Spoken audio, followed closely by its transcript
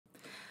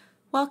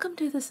Welcome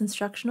to this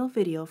instructional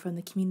video from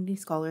the Community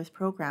Scholars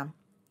program.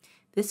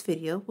 This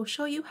video will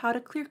show you how to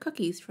clear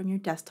cookies from your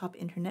desktop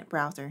internet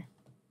browser.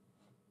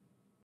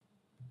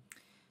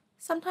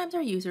 Sometimes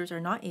our users are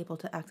not able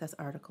to access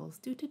articles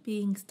due to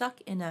being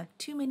stuck in a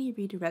too many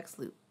redirects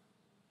loop.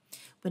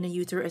 When a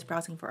user is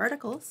browsing for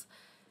articles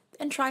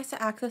and tries to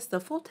access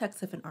the full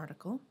text of an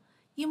article,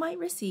 you might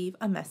receive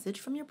a message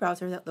from your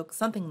browser that looks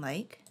something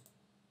like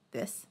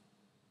this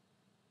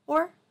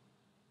or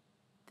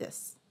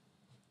this.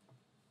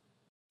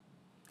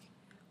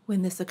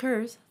 When this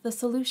occurs, the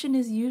solution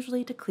is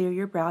usually to clear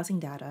your browsing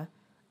data,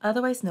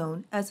 otherwise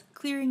known as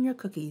clearing your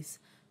cookies,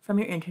 from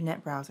your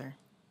internet browser.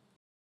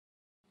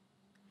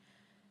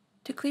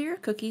 To clear your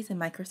cookies in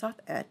Microsoft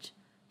Edge,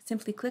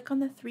 simply click on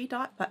the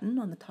three-dot button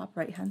on the top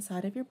right-hand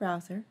side of your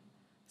browser,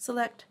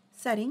 select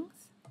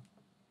Settings,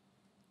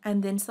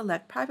 and then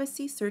select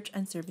Privacy, Search,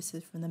 and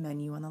Services from the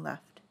menu on the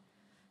left.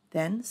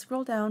 Then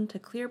scroll down to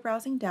Clear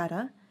Browsing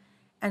Data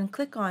and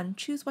click on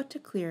Choose What to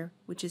Clear,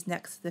 which is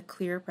next to the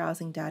Clear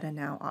Browsing Data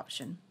Now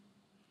option.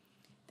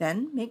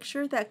 Then make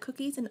sure that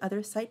Cookies and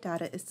Other Site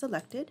Data is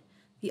selected.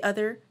 The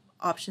other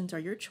options are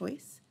your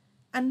choice,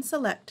 and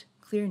select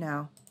Clear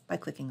Now by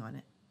clicking on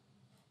it.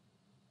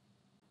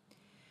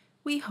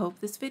 We hope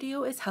this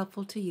video is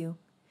helpful to you.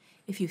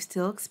 If you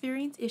still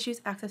experience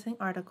issues accessing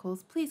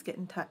articles, please get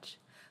in touch.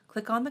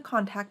 Click on the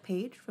contact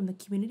page from the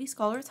Community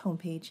Scholars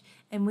homepage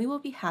and we will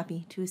be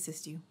happy to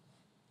assist you.